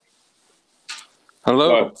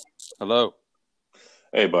Hello. Bud, Hello.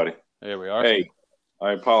 hey, buddy. Here we are. Hey,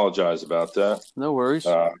 I apologize about that. No worries.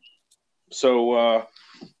 Uh, so,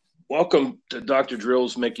 welcome to Dr.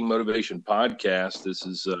 Drill's Making Motivation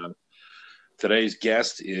podcast. Today's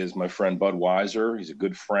guest is my friend Bud Weiser. He's a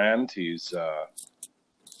good friend. He's a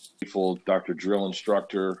faithful Dr. Drill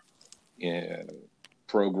instructor, uh,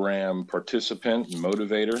 program participant, and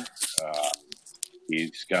motivator. Uh,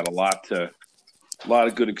 he's got a lot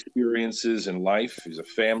of good experiences in life. He's a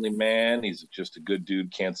family man. He's just a good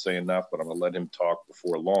dude. Can't say enough, but I'm going to let him talk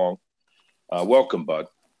before long. Welcome, Bud.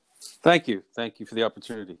 Thank you. Thank you for the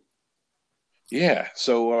opportunity. Yeah.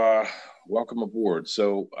 So, welcome aboard.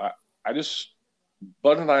 I just,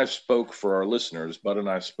 Bud and I spoke for our listeners. Bud and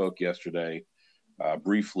I spoke yesterday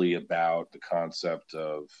briefly about the concept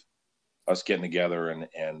of us getting together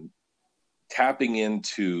and tapping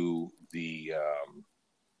into the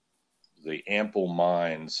ample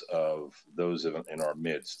minds of those in our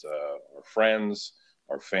midst, our friends,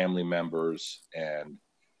 our family members, and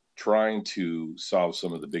trying to solve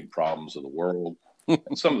some of the big problems of the world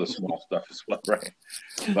and some of the small stuff as well, right?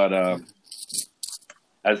 But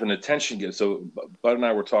as an attention get, so Bud and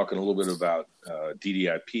I were talking a little bit about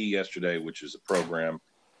DDIP yesterday, which is a program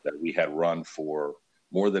that we had run for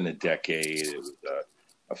more than a decade. It was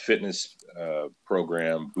a fitness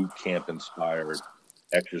program, boot camp inspired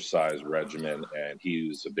exercise regimen, and he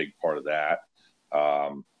was a big part of that.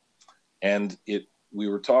 Um, and it we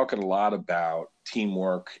were talking a lot about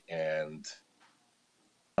teamwork and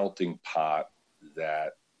melting pot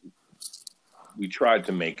that we tried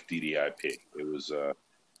to make DDIP. It was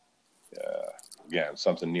again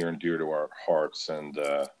something near and dear to our hearts, and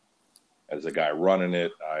as a guy running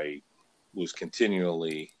it, I was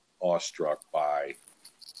continually awestruck by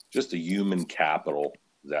just the human capital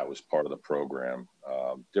that was part of the program.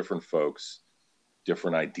 Different folks,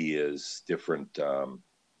 different ideas, different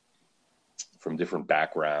from different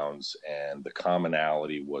backgrounds, and the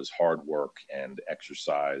commonality was hard work and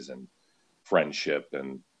exercise and friendship,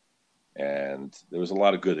 and there was a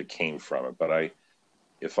lot of good that came from it. But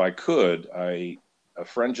if I could, a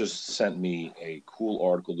friend just sent me a cool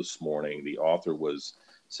article this morning. The author was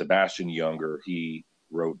Sebastian Younger. He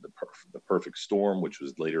wrote the Perfect Storm, which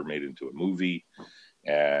was later made into a movie,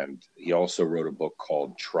 and he also wrote a book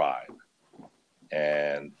called Tribe.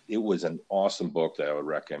 And it was an awesome book that I would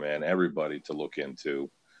recommend everybody to look into.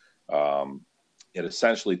 Um, it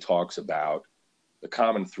essentially talks about the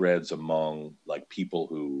common threads among like people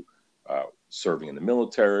who serving in the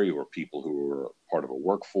military or people who are part of a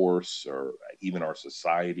workforce or even our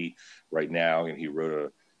society right now. And he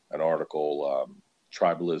wrote an article,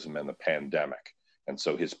 Tribalism and the Pandemic. And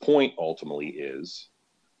so his point ultimately is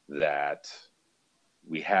that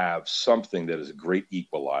we have something that is a great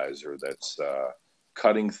equalizer that's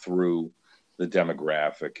cutting through the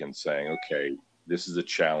demographic and saying, okay, this is a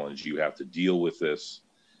challenge. You have to deal with this.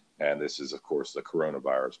 And this is, of course, the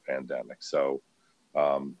coronavirus pandemic. So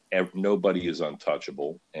nobody is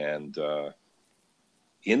untouchable. And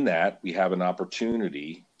in that, we have an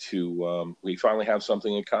opportunity we finally have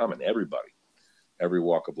something in common, everybody, every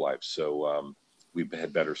walk of life. So we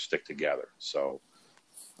had better stick together. So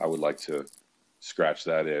I would like to scratch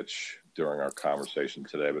that itch during our conversation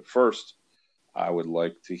today. But first, I would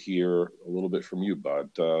like to hear a little bit from you, Bud.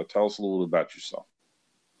 Tell us a little bit about yourself.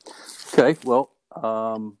 Okay. Well,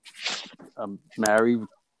 I'm married,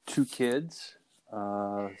 two kids,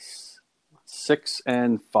 6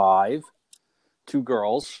 and 5, two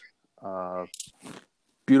girls, uh,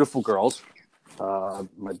 beautiful girls.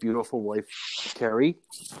 My beautiful wife, Carrie.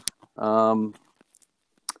 Um,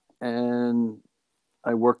 and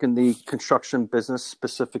I work in the construction business,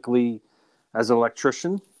 specifically as an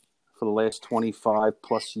electrician for the last 25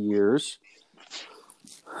 plus years.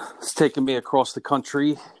 It's taken me across the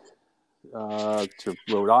country to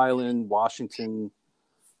Rhode Island, Washington,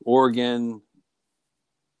 Oregon,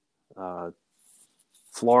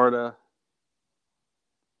 Florida.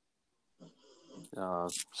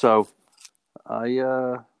 So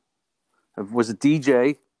I was a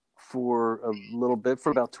DJ for a little bit,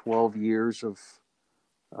 for about 12 years of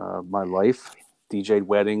my life. DJ'd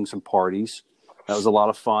weddings and parties. That was a lot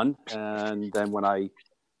of fun. And then when I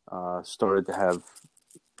started to have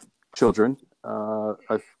children,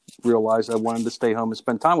 I realized I wanted to stay home and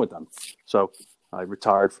spend time with them. So I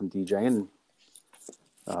retired from DJing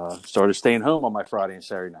and started staying home on my Friday and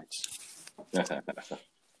Saturday nights.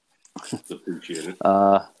 Appreciate it.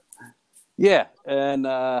 Yeah, and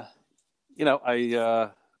I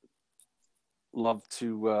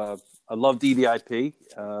love DDIP.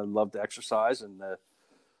 Love the exercise and the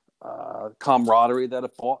camaraderie that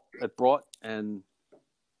it brought, and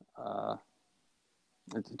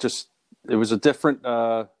it was a different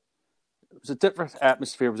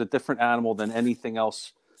atmosphere. It was a different animal than anything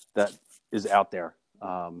else that is out there.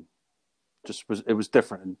 It was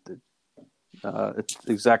different. It's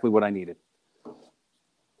exactly what I needed.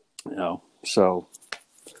 So.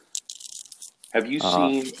 Have you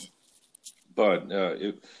seen, Bud,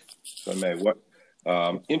 if I may, what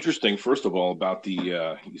interesting, first of all, about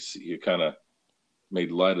you kind of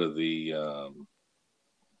made light of the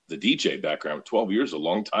DJ background. 12 years is a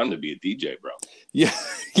long time to be a DJ, bro. Yeah,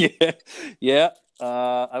 yeah.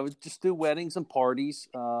 I would just do weddings and parties,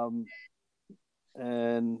 and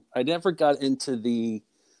I never got into the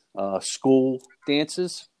school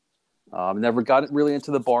dances. Never got really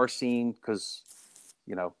into the bar scene because,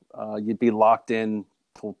 you'd be locked in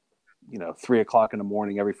till 3:00 in the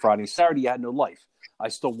morning every Friday. Saturday, you had no life. I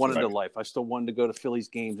still wanted a life. I still wanted to go to Phillies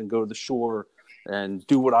games and go to the shore and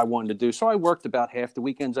do what I wanted to do. So I worked about half the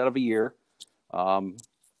weekends out of a year.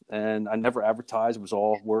 And I never advertised. It was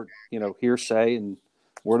all word, hearsay and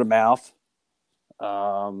word of mouth.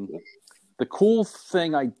 The cool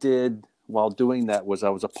thing I did while doing that was I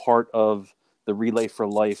was a part of the Relay for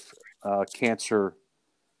Life cancer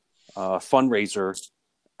fundraiser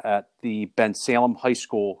at the Ben Salem High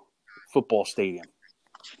School football stadium.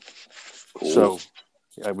 Cool. So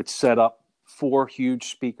I would set up 4 huge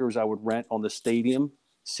speakers I would rent on the stadium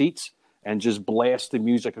seats and just blast the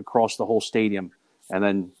music across the whole stadium. And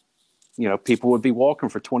then, people would be walking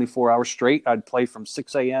for 24 hours straight. I'd play from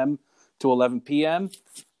 6 a.m. to 11 p.m.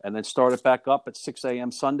 and then start it back up at 6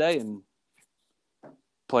 a.m. Sunday and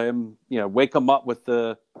play them, wake them up with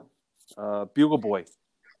the Bugle Boy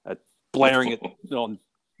at blaring it on,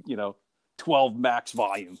 12 max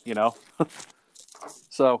volume,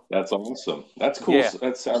 So that's awesome. That's cool. Yeah.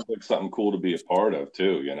 That sounds like something cool to be a part of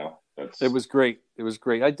too, It was great. It was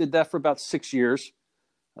great. I did that for about 6 years.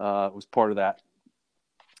 Was part of that.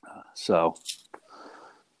 So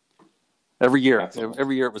every year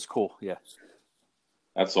it was cool. Yeah.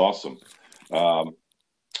 That's awesome.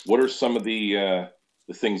 What are some of the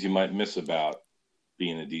things you might miss about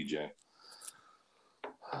being a DJ?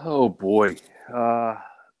 Oh boy.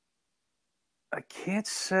 I can't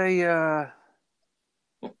say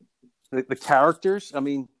the characters. I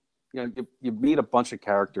mean, you meet a bunch of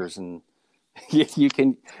characters and you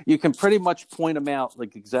can pretty much point them out,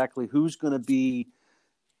 like exactly who's going to be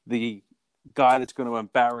the guy that's going to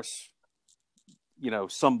embarrass,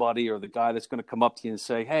 somebody, or the guy that's going to come up to you and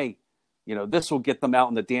say, hey, this will get them out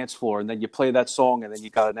on the dance floor. And then you play that song and then you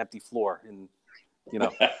got an empty floor. And,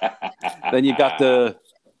 then you got the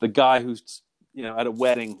guy who's, at a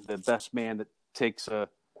wedding, the best man that takes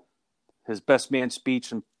his best man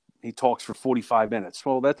speech and he talks for 45 minutes.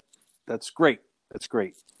 Well, that's great. That's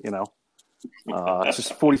great. It's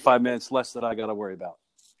just 45 minutes less that I got to worry about.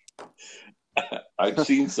 I've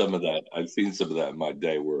seen some of that. In my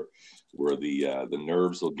day where the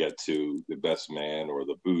nerves will get to the best man or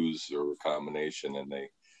the booze or a combination, and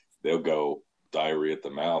they'll go diarrhea at the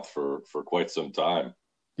mouth for quite some time.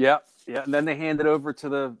 Yeah, and then they hand it over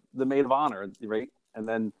to the maid of honor, right? And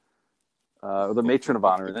then the matron of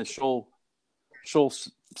honor, and then she'll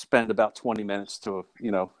spend about 20 minutes to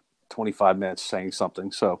 25 minutes saying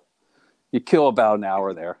something. So you kill about an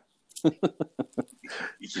hour there.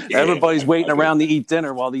 Yeah, everybody's waiting around to eat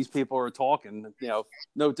dinner while these people are talking.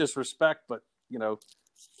 No disrespect, but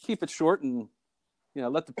keep it short and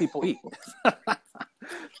let the people eat.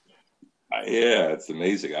 Yeah, it's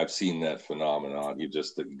amazing. I've seen that phenomenon. You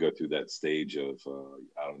go through that stage of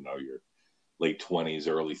I don't know, your late 20s,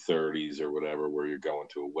 early 30s, or whatever, where you're going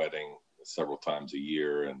to a wedding several times a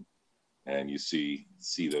year, and you see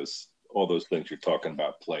all those things you're talking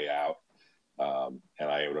about play out. And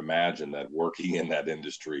I would imagine that working in that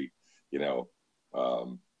industry, there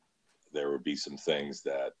would be some things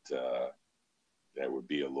that would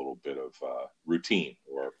be a little bit of routine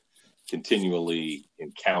or continually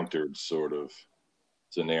encountered sort of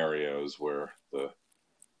scenarios where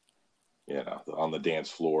on the dance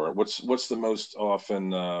floor. What's the most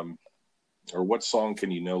often, or what song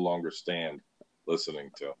can you no longer stand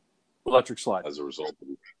listening to? Electric Slide. As a result of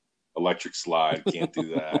Electric Slide, can't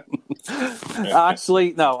do that.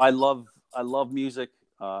 Actually, no. I love music.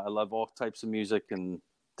 I love all types of music, and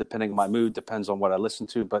depending on my mood, depends on what I listen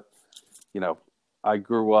to. But I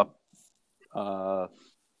grew up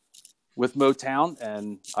with Motown,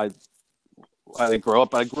 and I didn't grow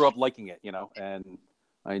up, but I grew up liking it. And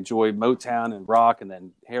I enjoy Motown and rock, and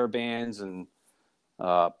then hair bands and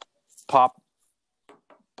pop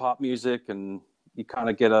music, and you kind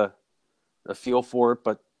of get a feel for it.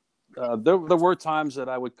 But there were times that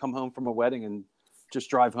I would come home from a wedding and just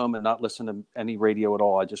drive home and not listen to any radio at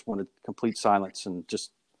all. I just wanted complete silence and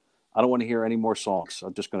I don't want to hear any more songs.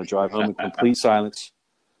 I'm just going to drive home in complete silence.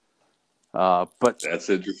 But that's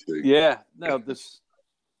interesting. Yeah, no, there's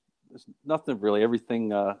nothing really.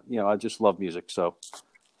 Everything, I just love music. So,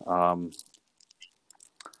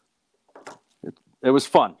 it was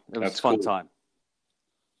fun. It was a fun time.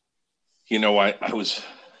 I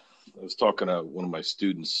was talking to one of my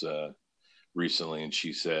students recently, and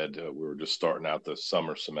she said we were just starting out the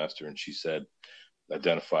summer semester, and she said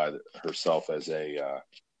identified herself as a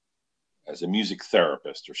music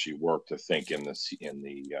therapist, or she worked, I think, in the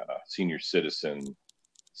senior citizen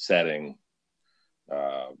setting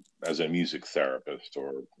as a music therapist.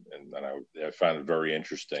 And I found it very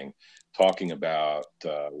interesting talking about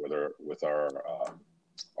with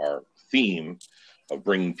our theme of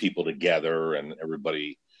bringing people together and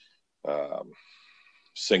everybody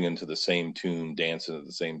singing to the same tune, dancing to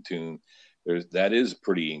the same tune. That is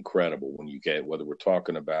pretty incredible when you get, whether we're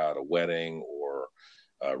talking about a wedding or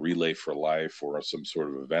a Relay for Life or some sort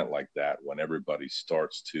of event like that, when everybody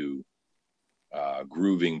starts to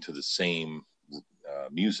grooving to the same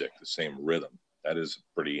music, the same rhythm. That is a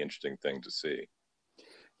pretty interesting thing to see.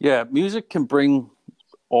 Yeah, music can bring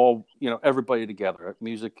everybody together.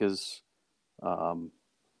 Music is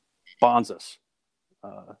bonds us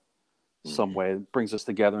some way. It brings us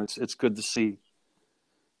together. It's good to see,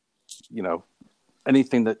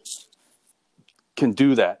 anything that can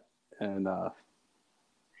do that. And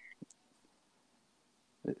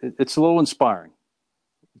it's a little inspiring.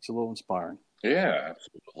 It's a little inspiring. Yeah,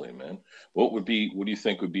 absolutely, man. What do you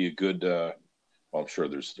think would be a good, well, I'm sure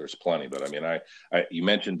there's plenty, but I mean, you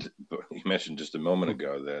mentioned just a moment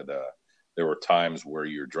ago that there were times where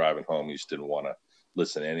you're driving home, you just didn't want to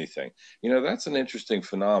listen to anything. That's an interesting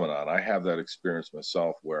phenomenon. I have that experience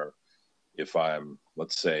myself where if I'm,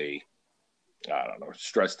 let's say, I don't know,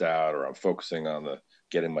 stressed out, or I'm focusing on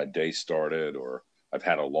getting my day started, or I've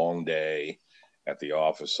had a long day at the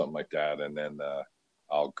office, something like that, and then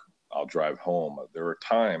I'll drive home. There are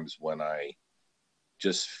times when I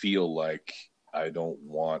just feel like I don't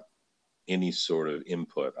want any sort of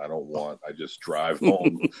input. I just drive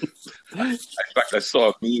home. In fact, I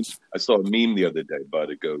saw a meme the other day, but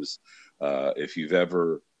it goes, if you've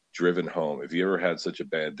ever driven home, if you ever had such a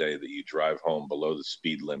bad day that you drive home below the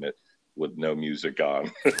speed limit with no music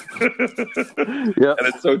on. Yep. And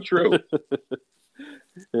it's so true.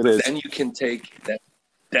 It is. Then you can take that.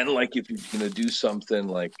 Then, like, if you're going to do something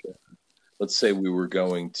like, let's say we were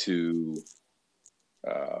going to,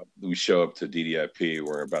 we show up to DDIP,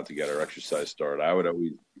 we're about to get our exercise started. I would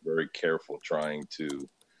always be very careful trying to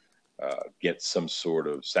get some sort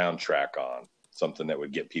of soundtrack on, something that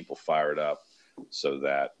would get people fired up, so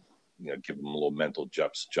that, give them a little mental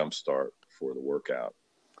jump start for the workout.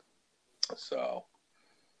 So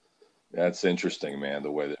that's interesting, man,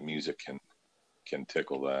 the way that music can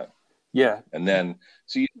tickle that. Yeah. And then,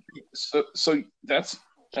 so that's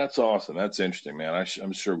awesome. That's interesting, man.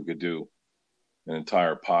 I'm sure we could do an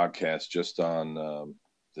entire podcast just on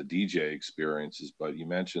the DJ experiences. But you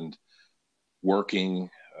mentioned working,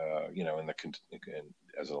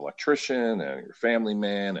 as an electrician and your family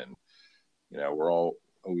man, and we're all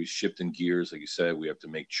always shifting gears. Like you said, we have to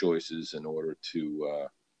make choices in order to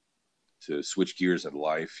switch gears in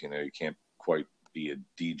life. You can't quite be a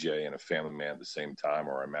DJ and a family man at the same time,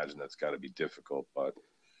 or I imagine that's got to be difficult. But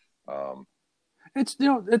it's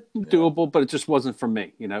it's doable, but it just wasn't for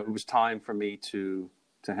me. It was time for me to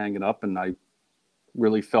hang it up, and I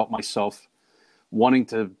really felt myself wanting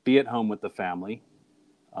to be at home with the family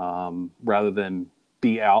rather than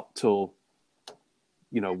be out till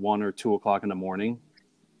 1 or 2 o'clock in the morning.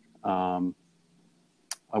 I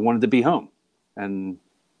wanted to be home, and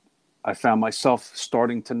I found myself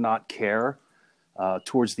starting to not care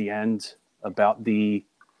towards the end about the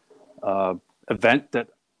event that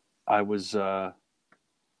I was,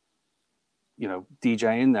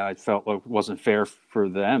 DJing, that I felt like wasn't fair for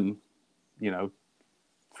them,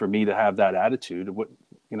 for me to have that attitude.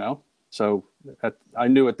 So I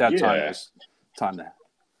knew at that time it was time to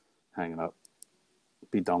hang it up,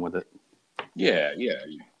 be done with it. Yeah, yeah.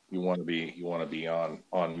 You want to be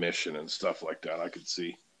on mission and stuff like that. I could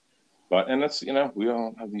see. But, and that's, we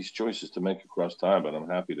all have these choices to make across time, but I'm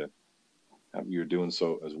happy to have you're doing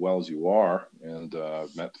so as well as you are. And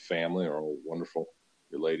I've met the family, are all wonderful.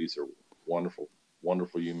 Your ladies are wonderful,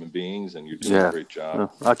 wonderful human beings, and you're doing a great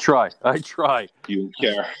job. I try. You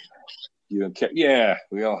and Care. Yeah,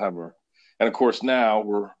 we all have our, and of course now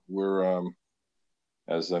we're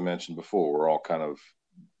as I mentioned before, we're all kind of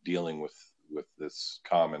dealing with this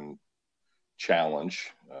common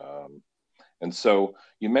challenge. And so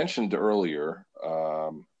you mentioned earlier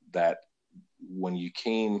that when you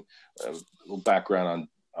came, a little background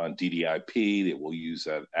on DDIP, that we'll use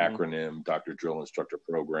that acronym, Dr. Drill Instructor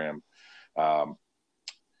Program.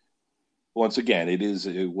 Once again,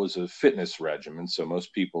 it was a fitness regimen. So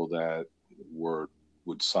most people that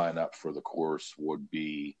would sign up for the course would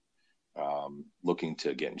be looking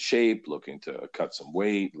to get in shape, looking to cut some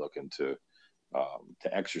weight, looking to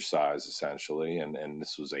exercise essentially. And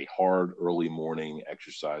this was a hard early morning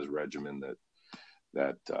exercise regimen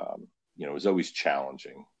that was always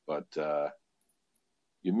challenging. But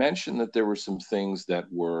you mentioned that there were some things that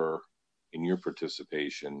were in your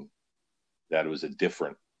participation that it was a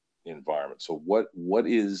different environment. So what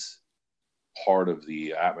is part of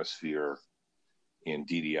the atmosphere in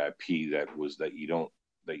DDIP that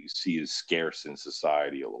you see as scarce in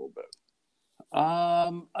society a little bit?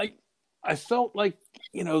 I felt like,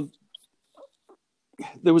 there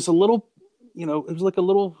was a little, it was like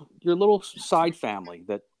your little side family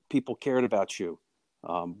that people cared about you,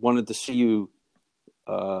 wanted to see you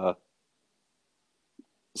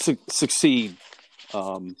succeed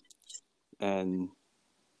and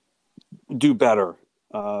do better.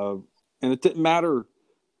 And it didn't matter,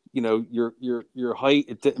 your height.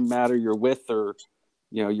 It didn't matter your width or,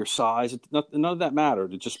 your size. None of that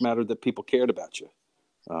mattered. It just mattered that people cared about you.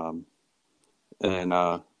 And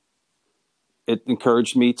it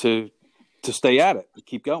encouraged me to stay at it and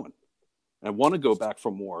keep going. And I want to go back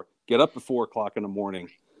for more, get up at 4:00 in the morning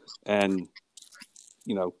and,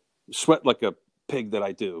 sweat like a pig that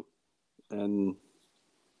I do and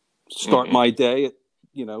start my day at,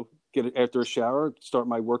 get it after a shower, start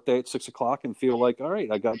my work day at 6:00 and feel like, all right,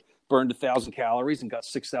 I burned 1,000 calories and got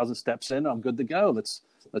 6,000 steps in. I'm good to go. Let's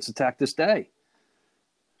attack this day.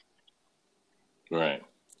 Right.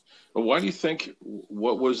 But why do you think,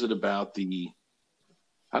 what was it about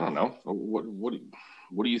I don't know,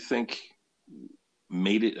 what do you think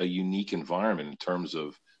made it a unique environment in terms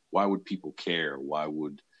of why would people care? Why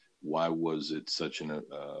was it such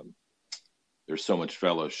there's so much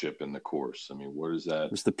fellowship in the course? I mean, what is that?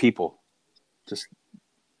 It was the people, just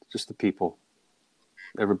the people.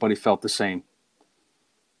 Everybody felt the same.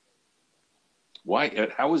 Why?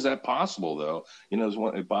 How is that possible, though? There's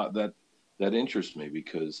one about that interests me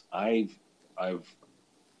because I've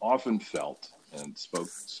often felt and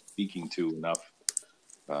speaking to enough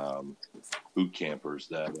boot campers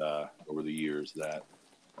that over the years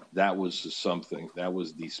that was something, that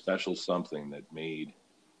was the special something that made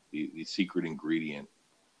the secret ingredient.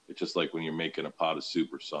 It's just like when you're making a pot of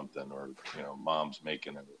soup or something, or mom's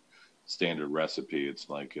making a standard recipe. It's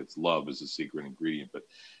like love is a secret ingredient. But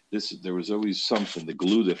there was always something. The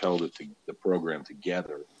glue that held the program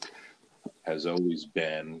together has always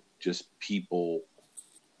been just people,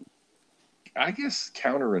 I guess,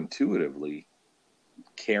 counterintuitively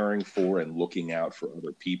caring for and looking out for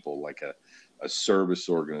other people, like a service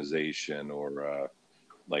organization or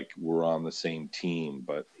like we're on the same team.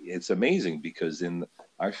 But it's amazing because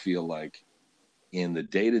I feel like in the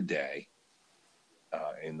day-to-day,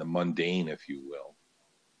 in the mundane, if you will,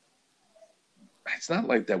 it's not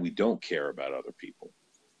like that we don't care about other people.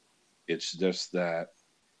 It's just that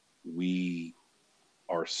we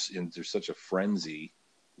are there's such a frenzy.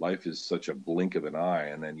 Life is such a blink of an eye,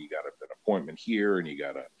 and then you got an appointment here, and you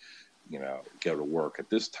got to, go to work at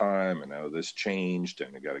this time, and now this changed,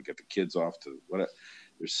 and you got to get the kids off to whatever.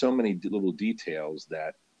 There's so many little details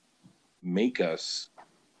that make us,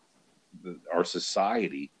 our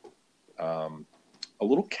society, a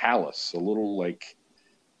little callous, a little like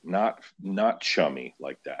not chummy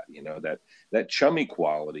like that. That chummy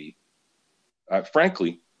quality.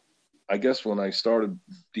 Frankly, I guess when I started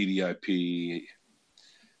DDIP,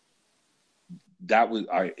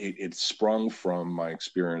 it sprung from my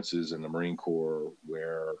experiences in the Marine Corps,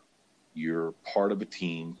 where you're part of a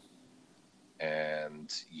team,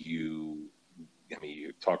 and you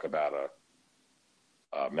talk about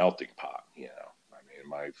a melting pot. In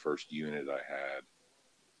my first unit, I had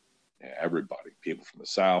everybody, people from the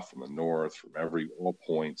South, from the North, from all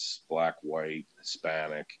points, black, white,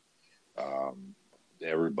 Hispanic,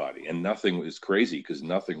 everybody. And nothing was crazy because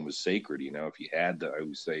nothing was sacred. If you had I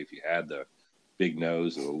always say, if you had the big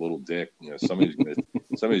nose or the little dick, somebody's gonna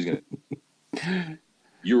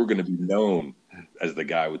you were gonna be known as the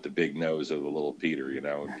guy with the big nose or the little Peter,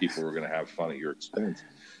 and people were gonna have fun at your expense.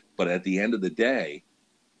 But at the end of the day,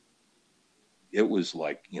 it was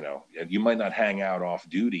like, you might not hang out off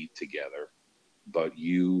duty together, but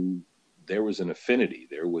there was an affinity.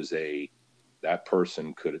 There was that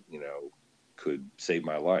person could save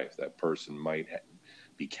my life. That person might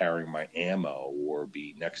be carrying my ammo or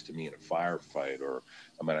be next to me in a firefight, or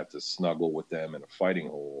I might have to snuggle with them in a fighting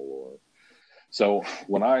hole, So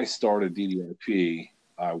when I started DDIP,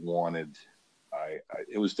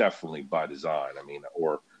 it was definitely by design. I mean,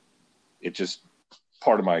 or it just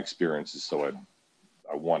part of my experiences. So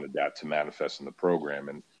I wanted that to manifest in the program,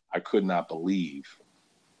 and I could not believe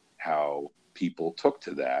how people took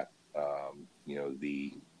to that. You know,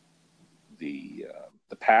 the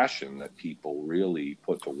passion that people really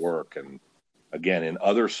put to work, and again, in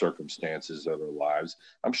other circumstances of their lives,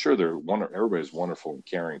 I'm sure everybody's wonderful and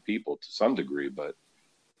caring people to some degree, but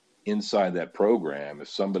inside that program, if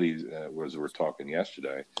somebody was, we were talking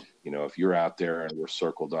yesterday, you know, if you're out there and we're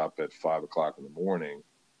circled up at 5 o'clock in the morning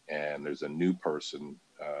and there's a new person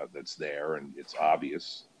that's there and it's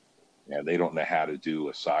obvious and they don't know how to do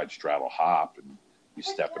a side straddle hop, and you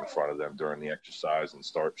step in front of them during the exercise and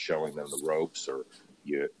start showing them the ropes, or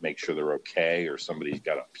you make sure they're okay, or somebody's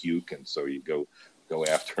got a puke and so you go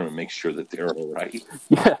after them and make sure that they're all right.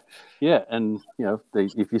 Yeah, and you know,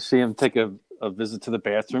 if you see them take a visit to the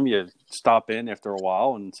bathroom, you stop in after a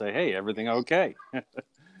while and say, "Hey, everything okay?"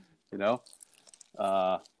 You know.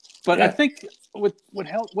 But Yeah. I think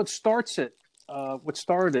what started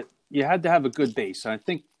it, you had to have a good base, and I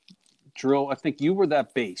think Drill. I think you were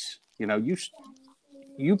that base. You know,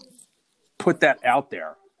 you put that out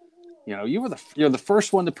there. You know, you're the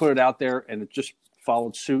first one to put it out there, and it just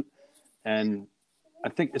followed suit. And I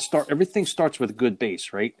think everything starts with a good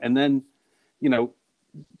base, right? And then, you know,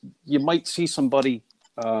 you might see somebody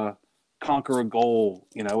conquer a goal,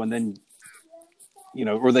 you know, and then, you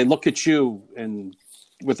know, or they look at you and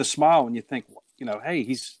with a smile, and you think, you know, hey,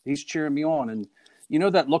 he's cheering me on, and you know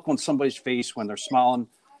that look on somebody's face when they're smiling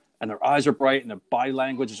and their eyes are bright and their body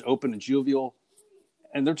language is open and jovial,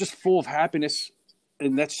 and they're just full of happiness,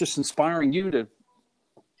 and that's just inspiring you to,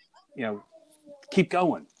 you know, keep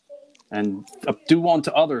going and do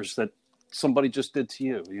unto others that somebody just did to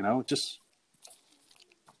you. You know, it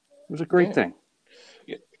was a great thing.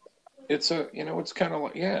 It's it's kind of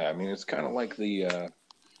like, I mean, it's kind of like the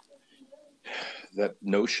that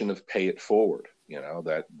notion of pay it forward. You know,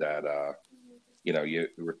 you know, you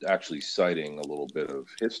were actually citing a little bit of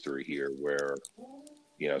history here where,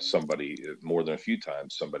 you know, somebody more than a few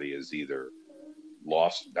times, somebody has either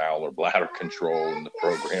lost bowel or bladder control in the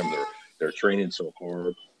program. They're training so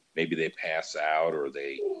hard, maybe they pass out, or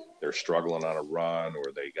they're struggling on a run,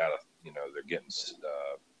 or they're getting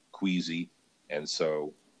queasy, and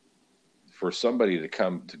so for somebody to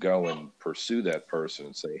go and pursue that person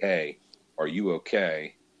and say, "Hey, are you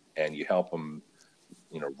okay?" and you help them,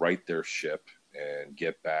 you know, right their ship and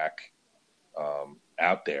get back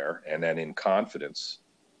out there, and then in confidence,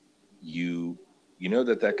 you know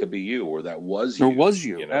that could be you, or that was you. Or was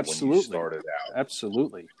you? You know, Absolutely. when you started out.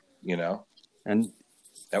 Absolutely. You know, and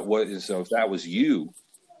so if that was you,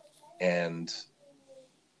 and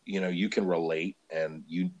you know, you can relate, and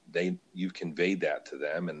you've conveyed that to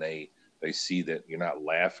them, and they see that you're not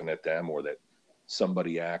laughing at them, or that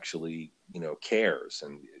somebody actually, you know, cares.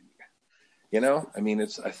 And you know, I mean,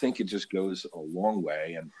 I think it just goes a long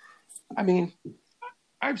way. And I mean,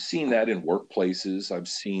 I've seen that in workplaces, I've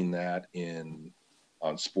seen that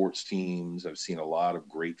on sports teams, I've seen a lot of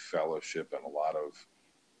great fellowship and a lot of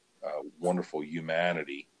wonderful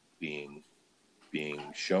humanity being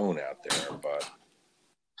shown out there. But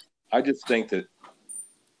I just think that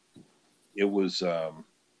it was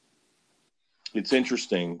it's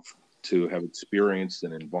interesting to have experienced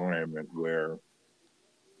an environment where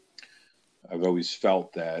I've always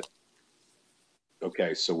felt that,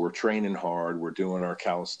 okay, so we're training hard, we're doing our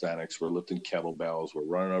calisthenics, we're lifting kettlebells, we're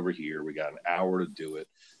running over here, we got an hour to do it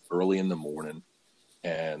early in the morning,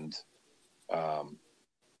 and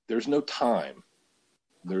there's no time.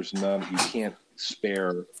 There's none. You can't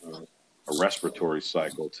spare a respiratory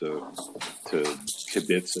cycle to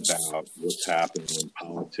kibitz about what's happening in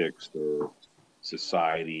politics or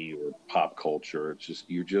society or pop culture. It's just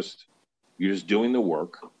you're just doing the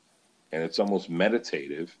work, and it's almost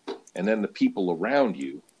meditative. And then the people around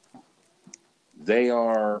you,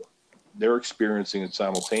 they're experiencing it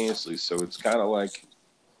simultaneously. So it's kind of like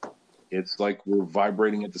we're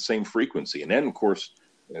vibrating at the same frequency. And then, of course,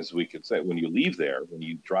 as we could say, when you leave there, when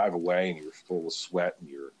you drive away and you're full of sweat and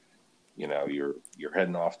you're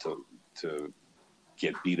heading off to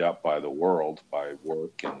get beat up by the world, by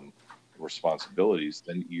work and responsibilities,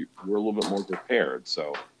 then we're a little bit more prepared.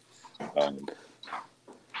 So,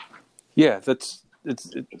 yeah, it's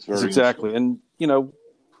exactly. And you know,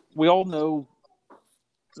 we all know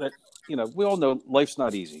that, you know, we all know life's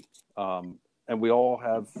not easy, and we all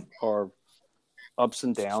have our ups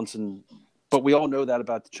and downs, but we all know that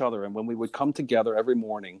about each other. And when we would come together every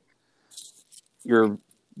morning, your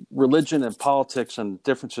religion and politics and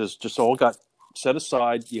differences just all got set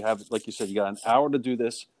aside. You have, like you said, you got an hour to do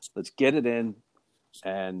this. Let's get it in,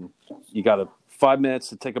 and you got 5 minutes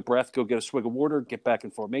to take a breath, go get a swig of water, get back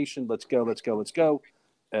in formation. Let's go,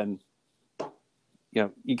 and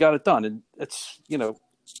you got it done. And it's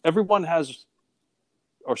everyone has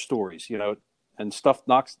our stories, and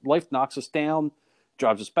life knocks us down,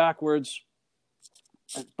 drives us backwards.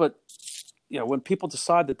 But when people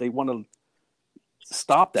decide that they want to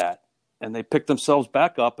stop that, and they pick themselves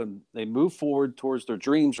back up and they move forward towards their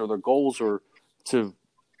dreams or their goals, or to,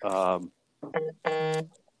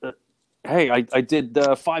 hey, I did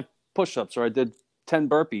 5 push-ups, or I did 10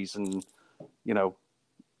 burpees, and,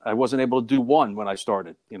 I wasn't able to do one when I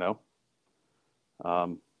started,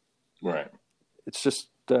 Right. It's just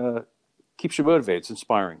keeps you motivated. It's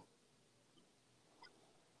inspiring.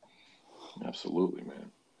 Absolutely,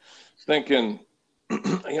 man.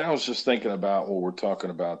 I was just thinking about what we're talking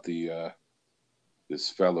about, this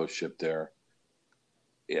fellowship there.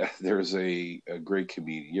 Yeah, there's a great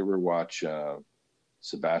comedian. You ever watch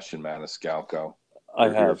Sebastian Maniscalco? I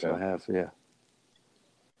have, yeah.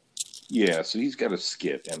 Yeah, so he's got a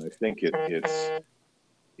skit, and I think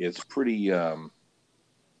it's pretty.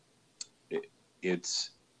 It's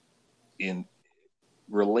in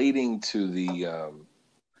relating to the,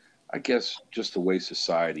 I guess, just the way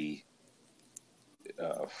society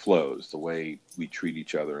flows, the way we treat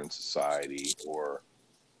each other in society, or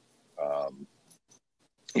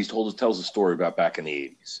tells a story about back in the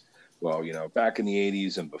 80s. Well, back in the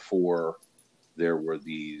 80s and before, there were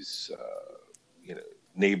these,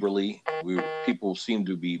 neighborly. People seem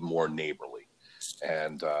to be more neighborly,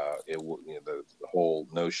 and the whole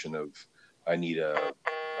notion of I need a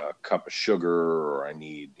cup of sugar, or I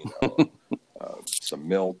need some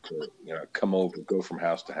milk, or come over, go from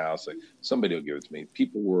house to house. Like, somebody will give it to me.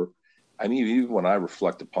 People were, even when I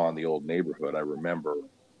reflect upon the old neighborhood, I remember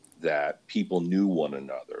that people knew one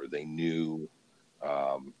another. They knew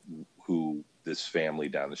who this family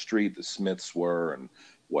down the street, the Smiths, were, and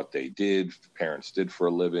what they did, parents did for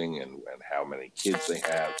a living, and how many kids they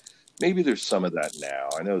have. Maybe there's some of that now.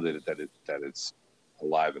 I know that it's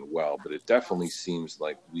alive and well, but it definitely seems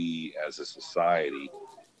like we as a society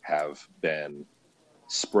have been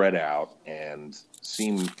spread out and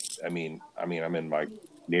I'm in my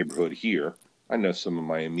neighborhood here. I know some of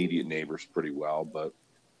my immediate neighbors pretty well, but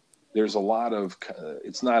there's a lot of,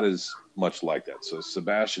 it's not as much like that. So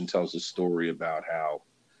Sebastian tells a story about how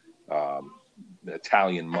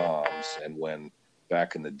Italian moms, and when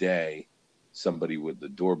back in the day,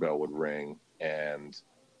 the doorbell would ring, and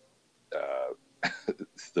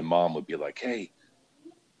the mom would be like, "Hey,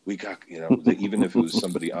 we got," even if it was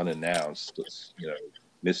somebody unannounced,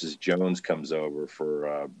 Mrs. Jones comes over for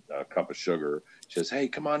a cup of sugar. She says, "Hey,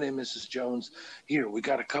 come on in, Mrs. Jones. Here, we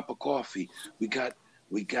got a cup of coffee. We got,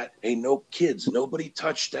 hey, no kids, nobody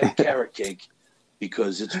touched that carrot cake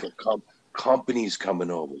because it's for company's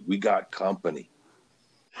coming over. We got company."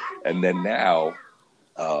 And then now,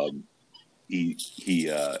 he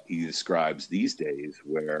describes these days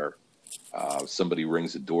where somebody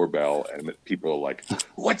rings the doorbell and people are like,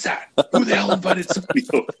 "What's that? Who the hell invited somebody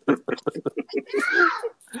over?"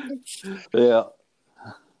 Yeah.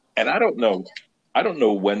 And I don't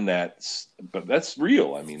know when but that's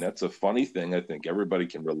real. That's a funny thing I think everybody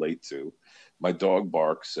can relate to. My dog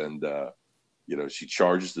barks, and she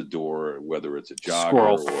charges the door, whether it's a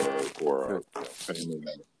jogger or a family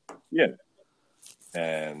member. Yeah.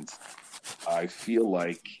 And I feel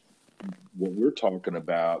like what we're talking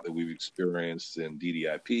about that we've experienced in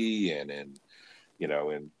DDIP and in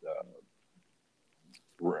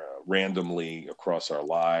randomly across our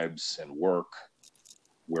lives and work,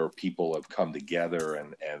 where people have come together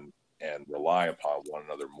and rely upon one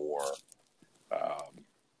another more,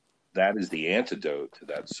 that is the antidote to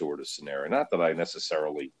that sort of scenario. Not that I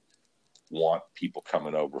necessarily want people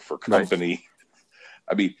coming over for company.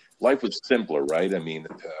 Right. Life was simpler, right? A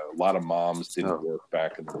lot of moms didn't work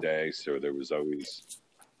back in the day, so it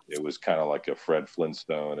was kind of like a Fred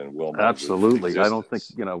Flintstone and Wilma. Absolutely. I don't think,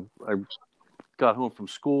 I got home from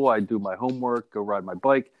school, I'd do my homework, go ride my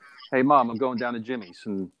bike. Hey, Mom, I'm going down to Jimmy's.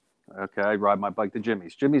 And okay, I ride my bike to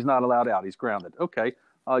Jimmy's. Jimmy's not allowed out. He's grounded. Okay,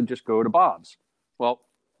 I'll just go to Bob's. Well,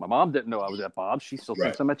 my mom didn't know I was at Bob's. She still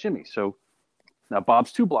thinks I'm at Jimmy's. So now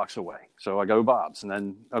Bob's 2 blocks away. So I go to Bob's. And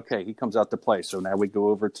then, okay, he comes out to play. So now we go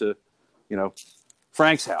over to,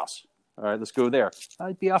 Frank's house. All right, let's go there.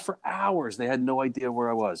 I'd be out for hours. They had no idea where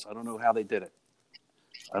I was. I don't know how they did it.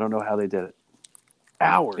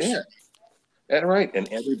 Hours. Yeah. And right. And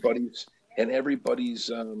everybody's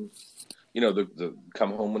the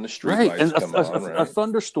come home when the street lights come on. Right? A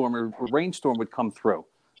thunderstorm or rainstorm would come through.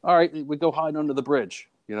 All right, we go hide under the bridge,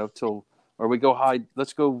 till or we go hide.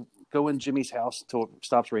 Let's go in Jimmy's house until it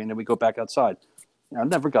stops raining, and we go back outside. I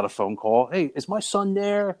never got a phone call. Hey, is my son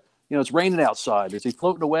there? It's raining outside. Is he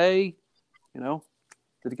floating away? Did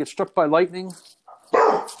he get struck by lightning?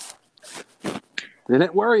 They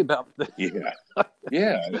didn't worry about that.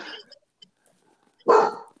 Yeah.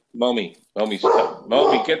 Mommy,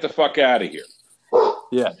 get the fuck out of here.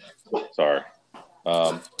 Yeah. Sorry.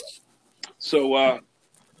 So,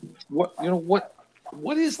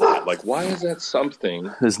 what is that? Like, why is that something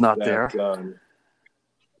is not there?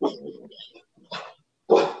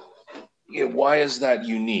 Why is that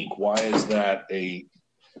unique? Why is that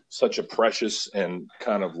such a precious and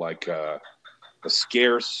kind of like a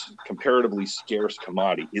comparatively scarce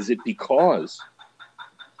commodity? Is it because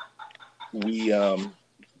we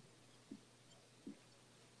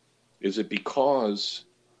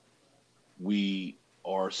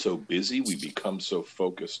are so busy, we become so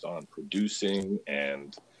focused on producing,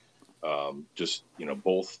 and just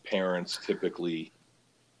both parents typically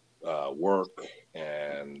work,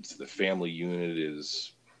 and the family unit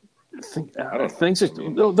is I don't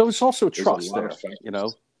know. There was also trust there.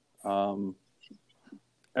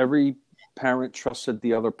 Every parent trusted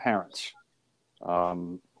the other parents,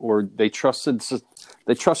 or they trusted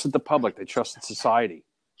the public, they trusted society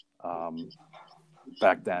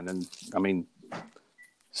back then. And I mean,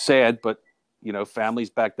 sad, but families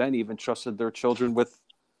back then even trusted their children with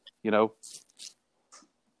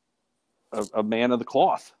a man of the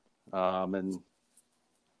cloth, and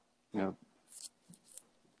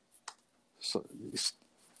so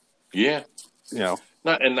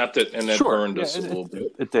not that sure, burned us a little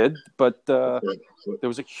bit. It did, but there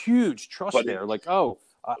was a huge trust there. Like,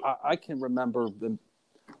 I can remember them.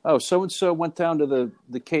 Oh, so and so went down to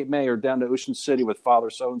the Cape May or down to Ocean City with Father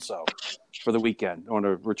so and so for the weekend on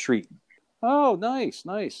a retreat. Oh, nice.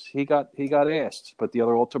 He got asked, but the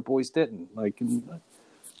other altar boys didn't. Like,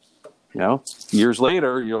 years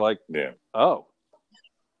later, you're like, oh,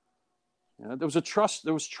 there was trust.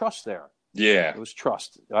 There was trust there. Yeah, there was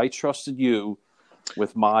trust. I trusted you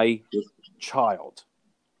with my child,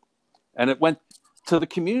 and it went to the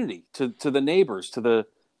community, to the neighbors, to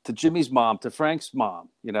Jimmy's mom, to Frank's mom,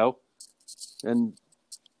 and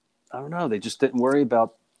I don't know. They just didn't worry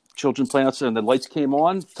about children playing outside. And the lights came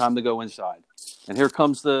on, time to go inside. And here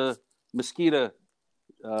comes the mosquito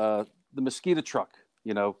truck,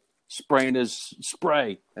 spraying his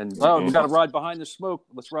spray. And we got to ride behind the smoke.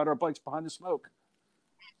 Let's ride our bikes behind the smoke.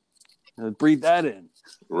 And breathe that in.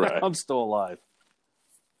 Right. I'm still alive.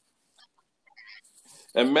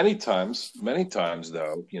 And many times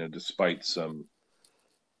though, despite some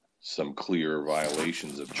clear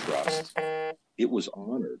violations of trust, it was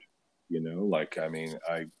honored.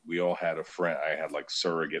 We all had a friend. I had like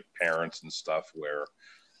surrogate parents and stuff where,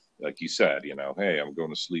 like you said, hey, I'm going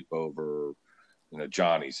to sleep over,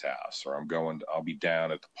 Johnny's house, or I'll be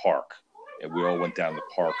down at the park. And we all went down the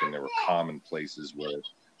park, and there were common places where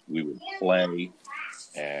we would play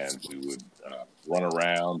and we would run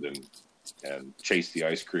around and chase the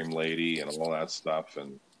ice cream lady and all that stuff.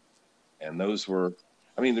 And those were,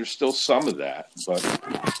 there's still some of that, but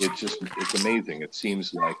it's amazing. It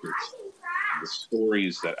seems like it's the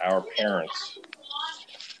stories that our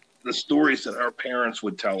parents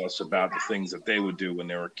would tell us about the things that they would do when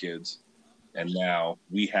they were kids. And now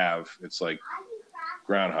it's like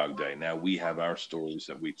Groundhog Day. Now we have our stories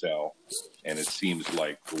that we tell, and it seems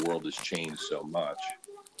like the world has changed so much.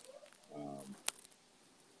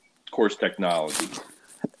 Of course, technology's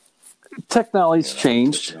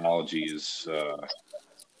changed. Technology is...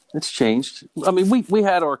 it's changed. We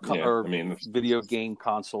had our video game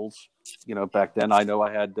consoles, back then. I know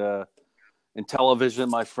I had in television,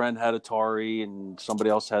 my friend had Atari, and somebody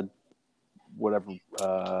else had whatever.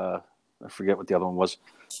 I forget what the other one was.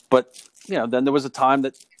 But, then there was a time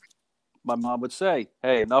that my mom would say,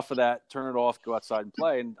 hey, enough of that, turn it off, go outside and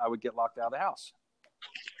play, and I would get locked out of the house.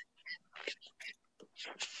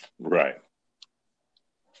 Right.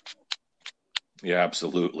 Yeah,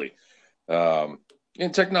 absolutely.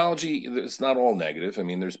 And technology, it's not all negative.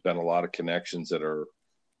 There's been a lot of connections that are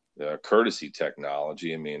courtesy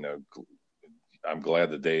technology. I'm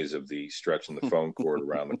glad the days of the stretching the phone cord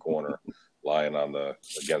around the corner, lying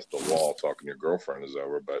against the wall, talking to your girlfriend is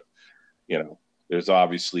over. But, there's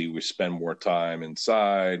obviously, we spend more time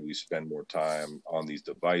inside, we spend more time on these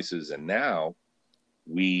devices. And now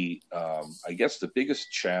I guess the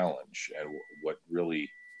biggest challenge and what really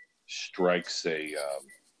strikes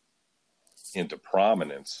into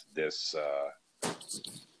prominence this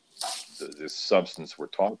substance we're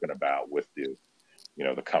talking about with the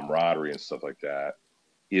camaraderie and stuff like that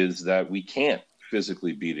is that we can't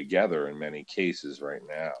physically be together in many cases right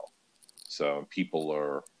now. So people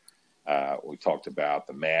are. We talked about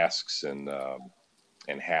the masks and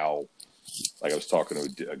how, like I was talking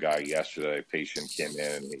to a guy yesterday, a patient came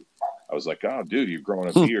in and I was like, "Oh, dude, you're growing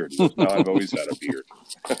a beard." He goes, "No, I've always had a beard."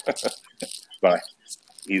 But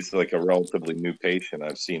he's like a relatively new patient.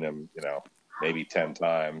 I've seen him, maybe 10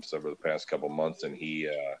 times over the past couple of months, and he's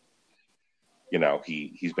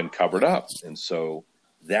been covered up. And so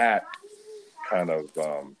that kind of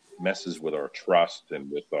messes with our trust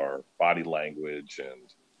and with our body language.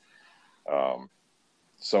 And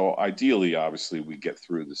so ideally, obviously, we get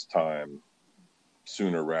through this time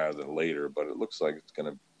sooner rather than later, but it looks like it's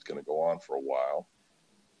going to go on for a while.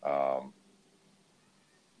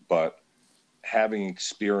 But having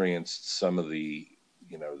experienced some of the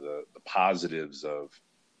positives of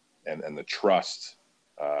and the trust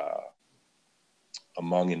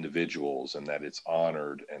among individuals, and that it's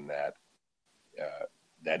honored, and that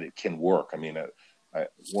it can work. I mean,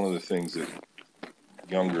 one of the things that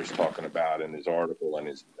Younger's talking about in his article and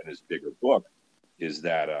his bigger book is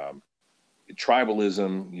that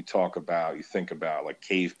tribalism. You think about like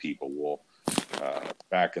cave people. Well,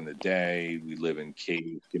 back in the day, we live in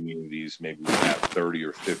cave communities. Maybe we have 30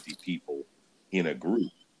 or 50 people in a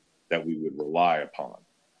group that we would rely upon,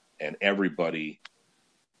 and everybody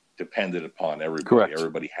depended upon everybody. Correct.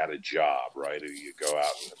 Everybody had a job, right? You go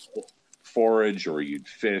out and forage, or you'd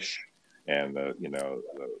fish, and the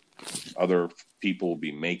other people would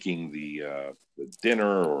be making the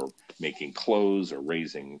dinner, or making clothes, or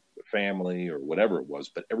raising the family, or whatever it was.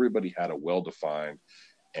 But everybody had a well-defined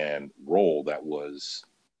and role that was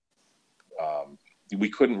we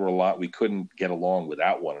couldn't get along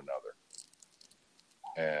without one another.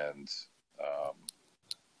 And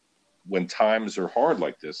when times are hard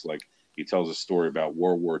like this, like he tells a story about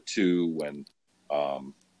World War II, when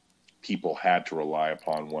people had to rely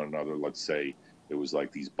upon one another. Let's say it was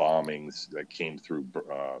like these bombings that came through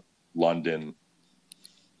London,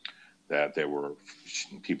 that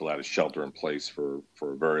people had a shelter in place for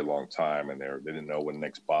a very long time, and they didn't know when the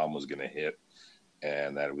next bomb was going to hit,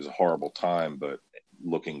 and that it was a horrible time. But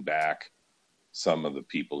looking back, some of the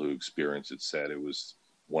people who experienced it said it was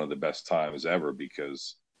one of the best times ever,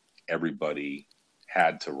 because everybody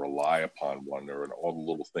had to rely upon one another, and all the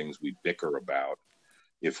little things we bicker about,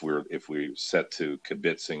 if we're set to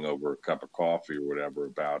kibitzing over a cup of coffee or whatever,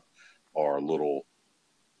 about our little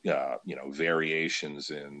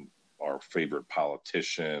variations in our favorite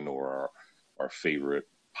politician, or our favorite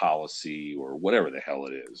policy, or whatever the hell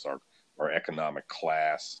it is, our economic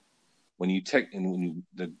class. The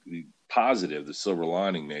positive, the silver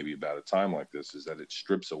lining maybe about a time like this, is that it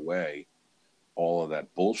strips away all of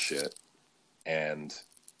that bullshit, and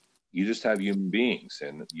you just have human beings.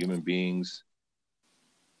 And human beings,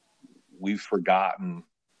 we've forgotten,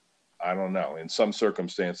 I don't know, in some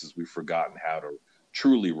circumstances, we've forgotten how to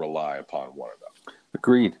truly rely upon one another.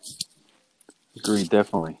 Agreed,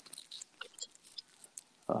 definitely.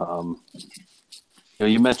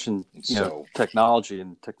 You mentioned technology,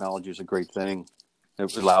 and technology is a great thing.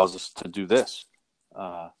 It allows us to do this,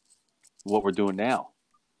 what we're doing now.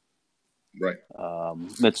 Right.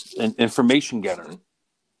 That's an information getter.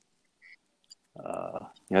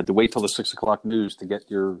 You had to wait till the 6:00 news to get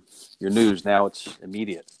your news. Now it's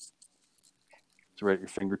immediate. It's right at your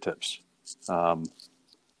fingertips.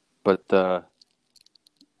 But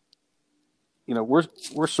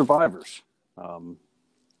we're survivors.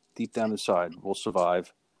 Deep down inside, we'll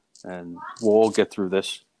survive, and we'll all get through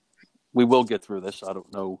this. We will get through this. I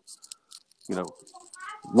don't know,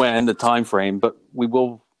 when, the time frame, but we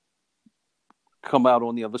will come out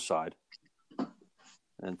on the other side,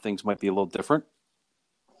 and things might be a little different,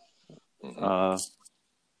 but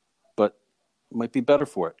it might be better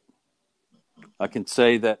for it. I can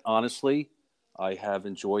say that honestly, I have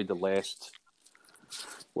enjoyed the last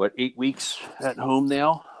 8 weeks at home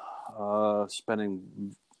now,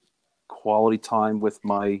 spending quality time with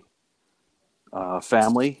my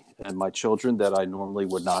family and my children that I normally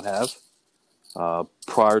would not have.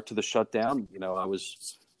 Prior to the shutdown, I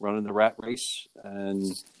was running the rat race,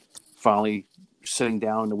 and finally sitting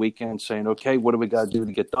down in the weekend saying, okay, what do we got to do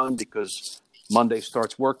to get done? Because Monday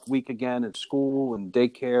starts work week again at school and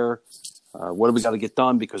daycare. What do we got to get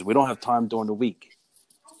done? Because we don't have time during the week.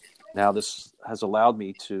 Now this has allowed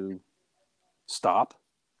me to stop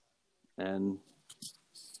and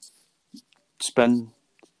spend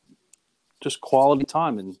just quality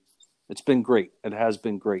time, and it's been great. It has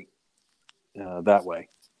been great that way.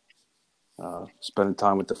 Spending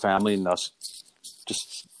time with the family, and us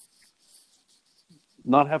just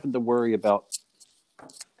not having to worry about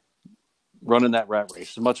running that rat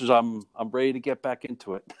race. As much as I'm ready to get back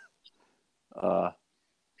into it,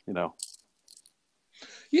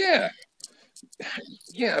 Yeah,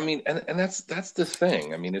 yeah. I mean, and that's the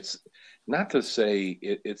thing. I mean, it's not to say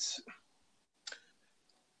it,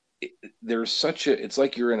 there's such a. It's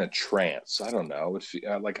like you're in a trance. I don't know. It's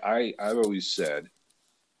like I've always said.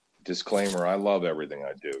 Disclaimer: I love everything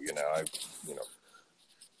I do. You know,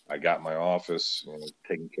 I got my office,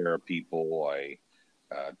 taking care of people. I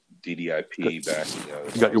DDIP back, You I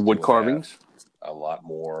got your was wood doing that carvings. a lot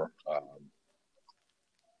more.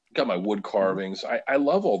 Got my wood carvings. I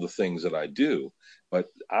love all the things that I do,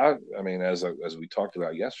 but I mean, as we talked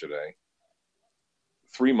about yesterday,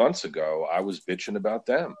 3 months ago, I was bitching about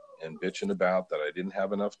them and bitching about that I didn't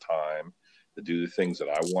have enough time to do the things that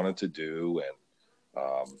I wanted to do. And,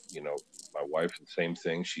 my wife, the same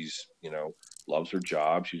thing. She's, loves her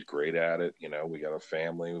job. She's great at it. We got a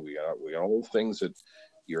family. We got all the things that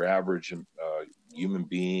your average human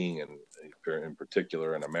being, and in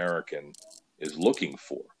particular an American, is looking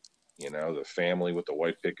for. The family with the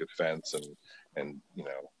white picket fence and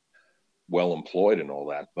well employed and all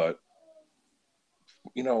that. But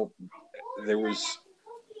you know, there was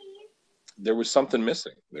something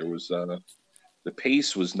missing. There was the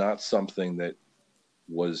pace was not something that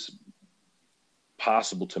was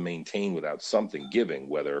possible to maintain without something giving.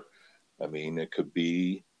 Whether, I mean, it could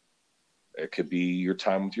be your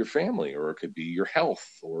time with your family, or it could be your health,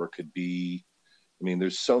 or it could be. I mean,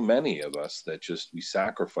 there's so many of us that just we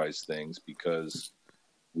sacrifice things because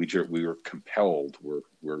we were compelled.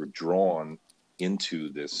 We're drawn into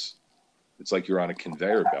this. It's like you're on a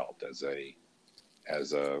conveyor belt as a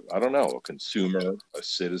I don't know, a consumer, a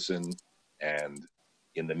citizen, and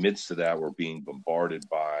in the midst of that, we're being bombarded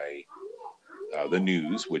by the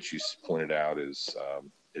news, which you pointed out is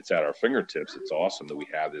it's at our fingertips. It's awesome that we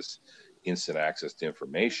have this instant access to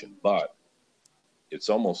information, but it's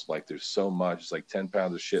almost like there's so much. It's like 10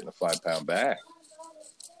 pounds of shit in a 5-pound bag,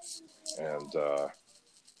 and to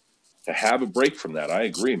have a break from that, I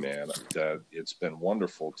agree, man. That it's been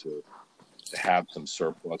wonderful to have some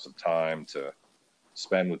surplus of time to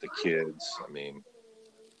spend with the kids. I mean,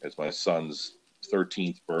 it's my son's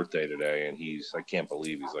 13th birthday today, and I can't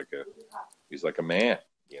believe he's like a man.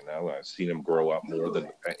 I've seen him grow up more than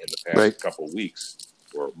in the past Right. couple of weeks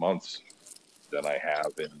or months than I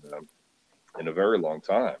have in a very long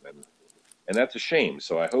time, and that's a shame.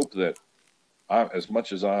 So I hope that as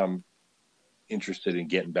much as I'm interested in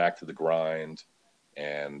getting back to the grind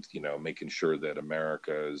and making sure that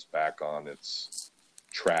America is back on its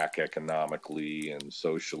track economically and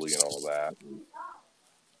socially and all that, and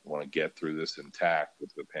want to get through this intact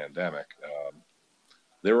with the pandemic.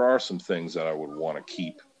 There are some things that I would want to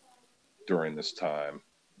keep during this time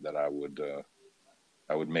that I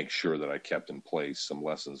would make sure that I kept in place. Some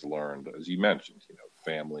lessons learned, as you mentioned,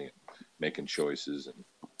 family and making choices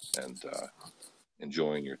and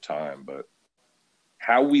enjoying your time. But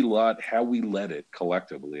how we let it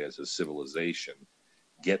collectively as a civilization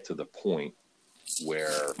get to the point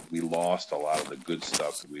where we lost a lot of the good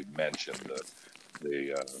stuff that we've mentioned,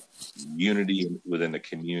 the unity within the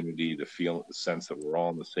community, the sense that we're all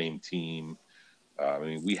on the same team. I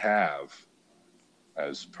mean, we have,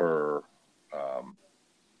 as per, I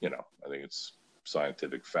think it's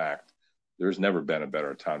scientific fact, there's never been a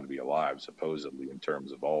better time to be alive, supposedly, in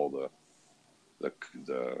terms of all the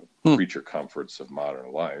creature comforts of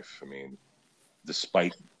modern life. I mean,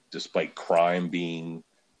 despite crime being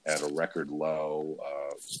at a record low,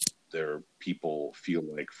 people feel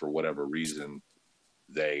like for whatever reason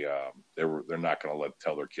they're not going to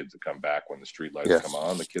tell their kids to come back when the street lights come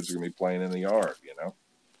on. The kids are going to be playing in the yard.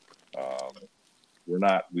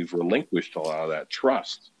 We've relinquished a lot of that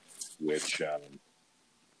trust, which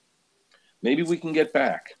maybe we can get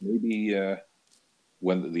back. Maybe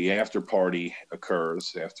when the after party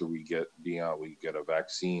occurs, after we get a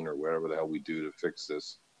vaccine or whatever the hell we do to fix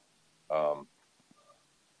this,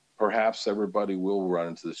 perhaps everybody will run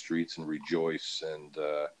into the streets and rejoice and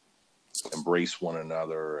embrace one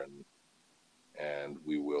another, and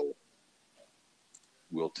we'll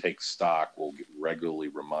take stock. We'll regularly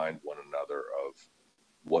remind one another of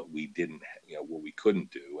what we didn't, what we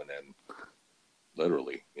couldn't do, and then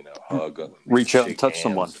literally, hug, and reach out and touch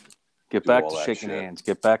someone, get back to shaking hands,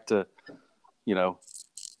 get back to,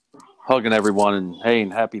 hugging everyone and hey,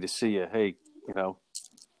 and happy to see you. Hey,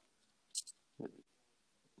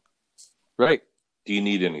 right. Do you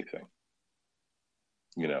need anything?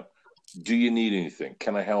 Do you need anything?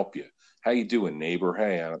 Can I help you? How you doing, neighbor?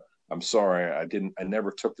 Hey, I'm sorry, I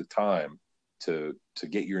never took the time to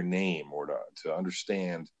get your name or to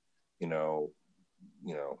understand,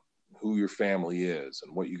 who your family is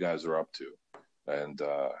and what you guys are up to, and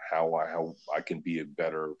how I can be a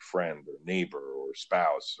better friend or neighbor or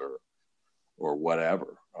spouse or or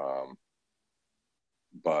whatever.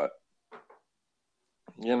 But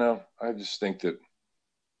I just think that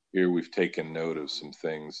here we've taken note of some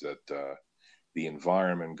things that the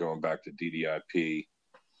environment, going back to DDIP,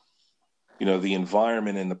 the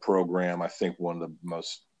environment in the program, I think one of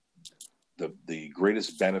the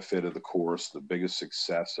greatest benefit of the course, the biggest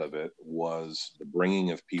success of it, was the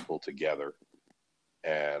bringing of people together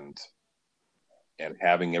and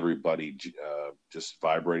having everybody just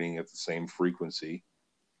vibrating at the same frequency,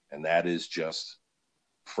 and that is just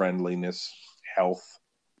friendliness, health,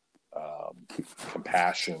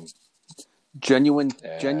 compassion,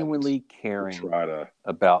 genuinely caring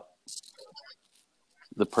about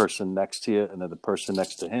the person next to you, and then the person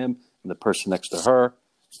next to him, and the person next to her,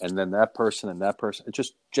 and then that person and that person. It's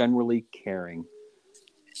just generally caring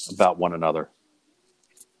about one another.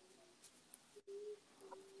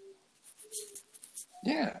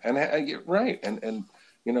 Yeah, and you're right, and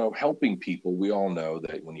helping people. We all know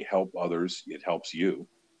that when you help others, it helps you.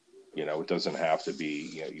 It doesn't have to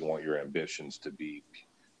be. You want your ambitions to be,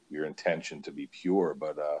 your intention to be pure,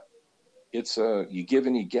 but it's you give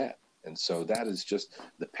and you get, and so that is just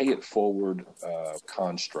the pay it forward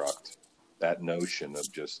construct. That notion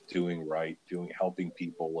of just doing right, helping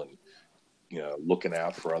people, and looking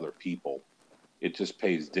out for other people, it just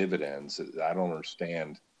pays dividends. I don't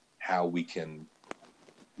understand how we can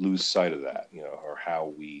lose sight of that, or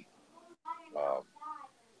how we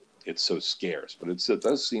it's so scarce, but it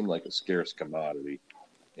does seem like a scarce commodity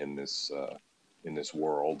in this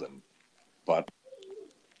world. But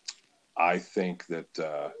I think that,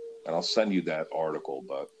 and I'll send you that article,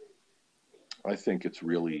 but I think it's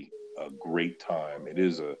really a great time. It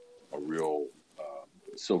is a real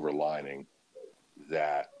silver lining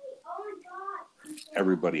that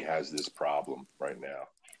everybody has this problem right now,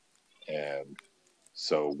 and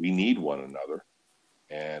so we need one another,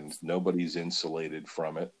 and nobody's insulated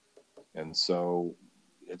from it. And so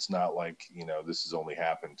it's not like, this has only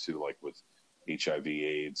happened to, like with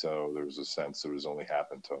HIV/AIDS. So there's a sense that it was only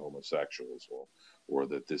happened to homosexuals, or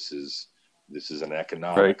that this is an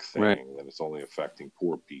economic thing, right. that it's only affecting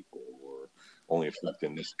poor people, or only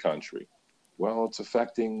affecting this country. Well, it's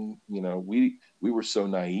affecting, we were so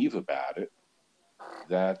naive about it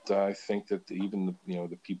that I think that even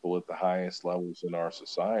the people at the highest levels in our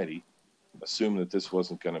society assumed that this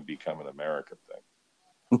wasn't going to become an American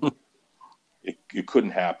thing. It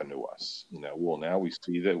couldn't happen to us, Well, now we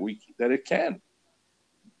see that it can,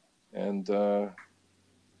 and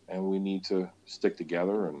we need to stick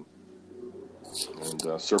together and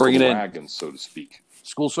circle the wagons, so to speak.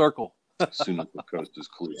 School circle. As soon as the coast is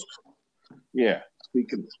clear. Yeah,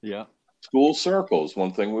 speaking. Yeah. School circles,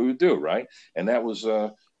 one thing we would do, right? And that was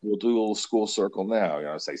we'll do a little school circle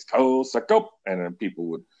now. Say school circle, and then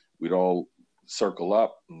we'd all circle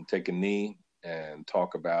up and take a knee and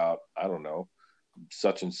talk about, I don't know,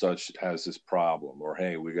 such and such has this problem, or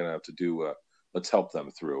hey, we're gonna have to do let's help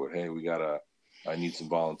them through it. Hey, I need some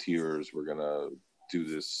volunteers. We're gonna do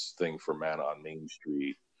this thing for Man on Main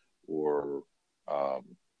Street, or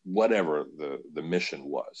whatever the mission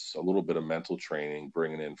was. A little bit of mental training,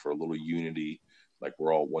 bringing in for a little unity, like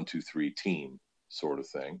we're all 1, 2, 3 team sort of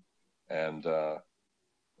thing, and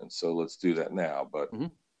so let's do that now. But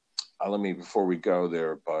let me, before we go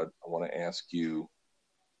there, Bud, I want to ask you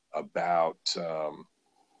about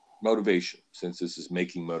motivation. Since this is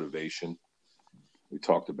Making Motivation, we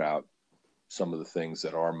talked about some of the things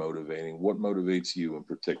that are motivating. What motivates you in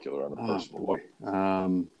particular on a personal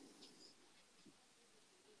level?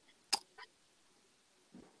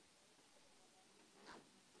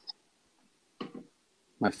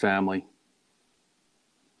 My family,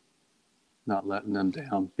 not letting them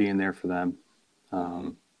down, being there for them.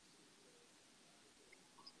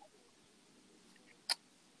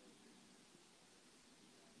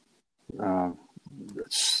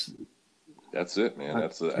 That's it, man.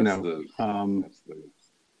 That's the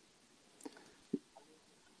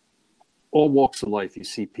all walks of life. You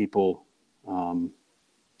see people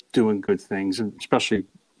doing good things, and especially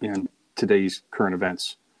in today's current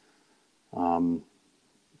events.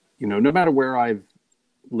 No matter where I've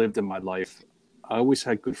lived in my life, I always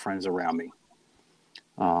had good friends around me.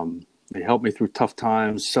 They helped me through tough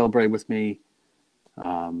times, celebrate with me.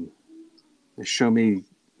 They show me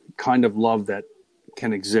kind of love that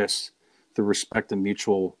can exist through respect and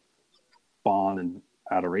mutual bond and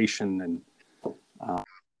adoration. And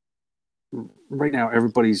right now,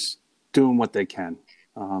 everybody's doing what they can.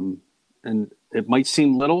 And it might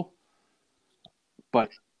seem little,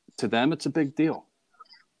 but to them, it's a big deal.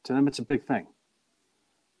 To them, it's a big thing.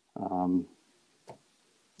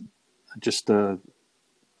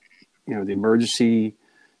 The emergency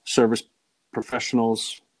service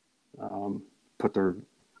professionals put their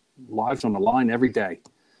lives on the line every day.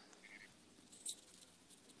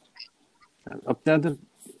 Up down to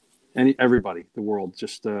everybody, the world,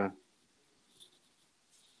 just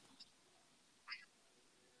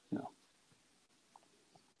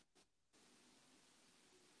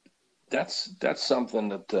That's something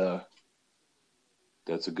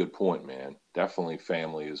that's a good point, man. Definitely,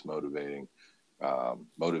 family is motivating.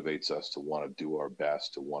 Motivates us to want to do our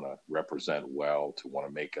best, to want to represent well, to want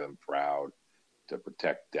to make them proud, to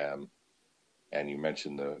protect them. And you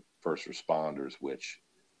mentioned the first responders, which,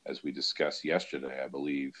 as we discussed yesterday, I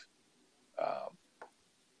believe,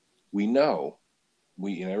 we know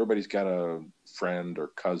everybody's got a friend or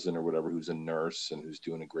cousin or whatever who's a nurse and who's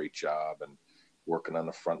doing a great job and working on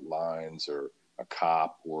the front lines, or a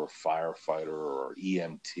cop or a firefighter or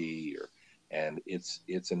EMT, and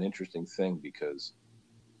it's an interesting thing, because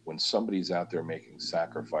when somebody's out there making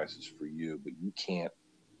sacrifices for you, but you can't,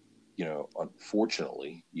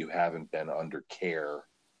 unfortunately, you haven't been under care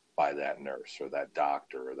by that nurse or that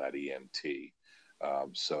doctor or that EMT.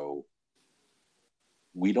 So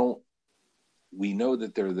we know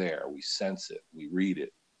that they're there. We sense it, we read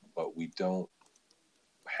it, but we don't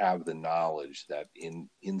have the knowledge, that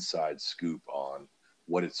inside scoop on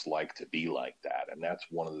what it's like to be like that. And that's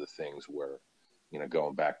one of the things where,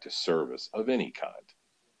 going back to service of any kind,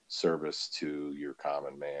 service to your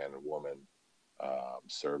common man and woman,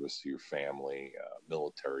 service to your family,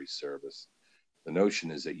 military service. The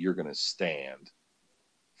notion is that you're going to stand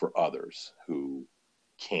for others who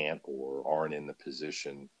can't or aren't in the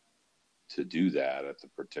position to do that at the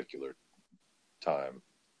particular time.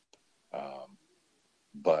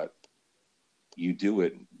 But you do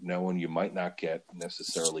it knowing you might not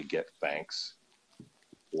necessarily get thanks,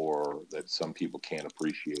 or that some people can't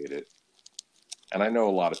appreciate it. And I know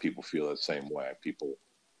a lot of people feel the same way. People,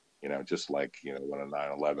 just like, when a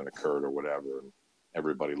 9/11 occurred or whatever, and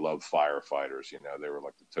everybody loved firefighters, they were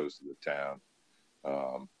like the toast of the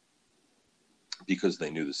town, because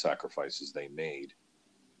they knew the sacrifices they made.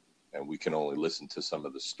 And we can only listen to some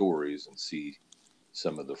of the stories and see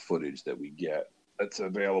some of the footage that we get that's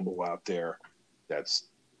available out there, that's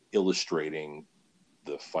illustrating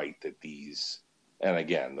the fight that these, and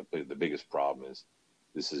again, the biggest problem is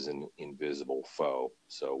this is an invisible foe.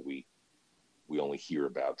 So we only hear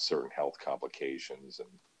about certain health complications and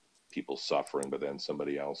people suffering, but then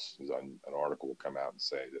somebody else, an article will come out and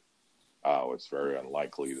say that, oh, it's very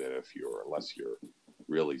unlikely that unless you're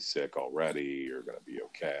really sick already, you're going to be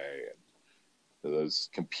okay. And there's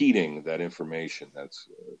that information, that's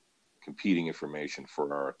competing information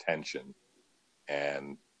for our attention.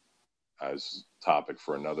 And as topic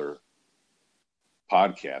for another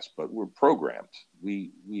podcast, but we're programmed.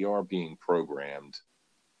 We are being programmed,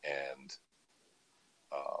 and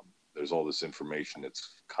there's all this information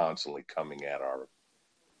that's constantly coming at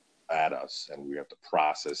us, and we have to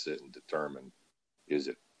process it and determine, does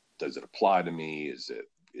it apply to me? Is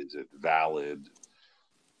it valid?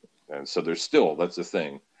 And so that's the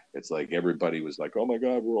thing. It's like everybody was like, oh my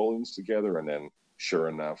God, we're all in this together. And then sure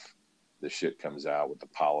enough, the shit comes out with the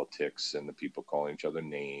politics and the people calling each other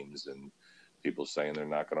names and people saying they're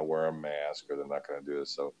not going to wear a mask or they're not going to do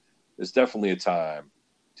this. So there's definitely a time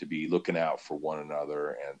to be looking out for one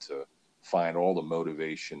another and to find all the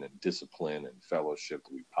motivation and discipline and fellowship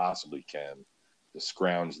that we possibly can to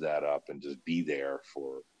scrounge that up and just be there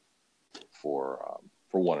for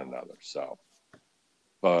one another. So,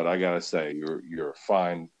 but I gotta say, you're a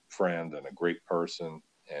fine friend and a great person,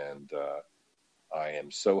 and I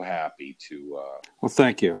am so happy to. Well,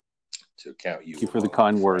 thank you. To count you. Thank you for the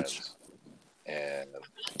kind words. And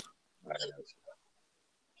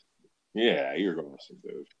yeah, you're awesome,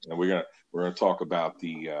 dude. And we're gonna talk about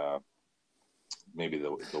the maybe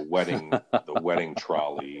the wedding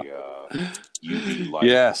trolley UV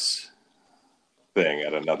light thing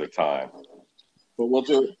at another time. But we'll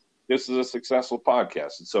do it. This is a successful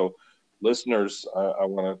podcast, and so listeners, I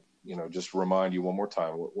want to just remind you one more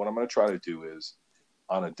time. What I'm going to try to do is,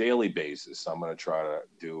 on a daily basis, I'm going to try to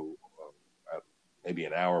do maybe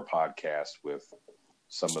an hour podcast with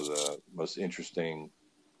some of the most interesting,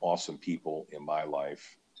 awesome people in my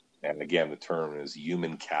life. And again, the term is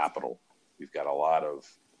human capital. We've got a lot of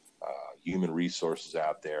human resources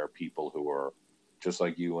out there, people who are just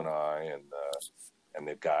like you and I, and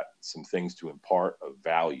they've got some things to impart of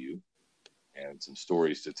value and some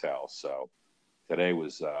stories to tell. So today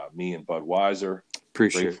was me and Bud Weiser.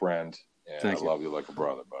 Appreciate great friend, and I love you like a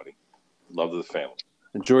brother, buddy. Love to the family.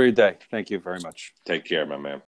 Enjoy your day. Thank you very much. Take care, my man.